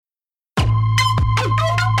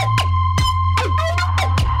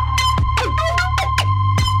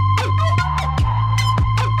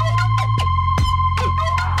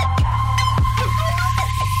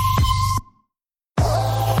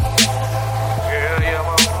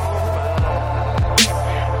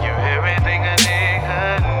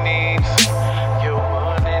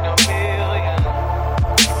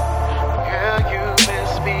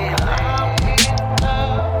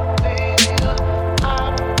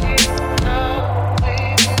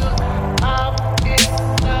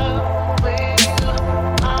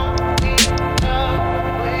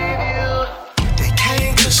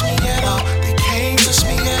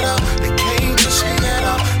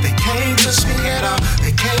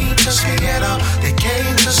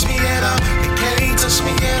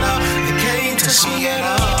see it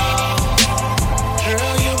all.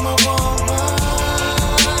 Girl, you're my woman.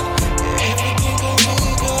 Everything a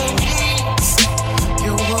nigga needs.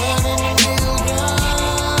 You're one in a million.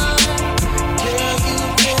 Girl, you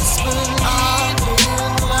best believe I'm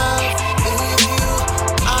in love with you.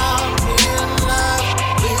 I'm in love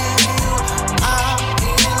with you. I'm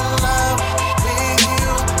in love with you.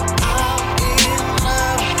 I'm in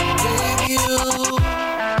love with you.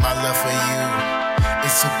 My love for you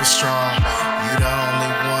is super strong. You the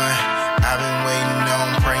only one I've been waiting on,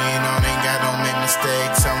 praying on. Ain't got no make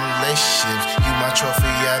mistakes on relationships. You my trophy,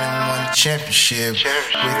 I done won the championship. With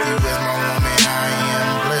you as my woman, I am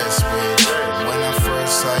blessed with. When I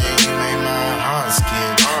first saw you, you made my heart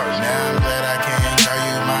skip.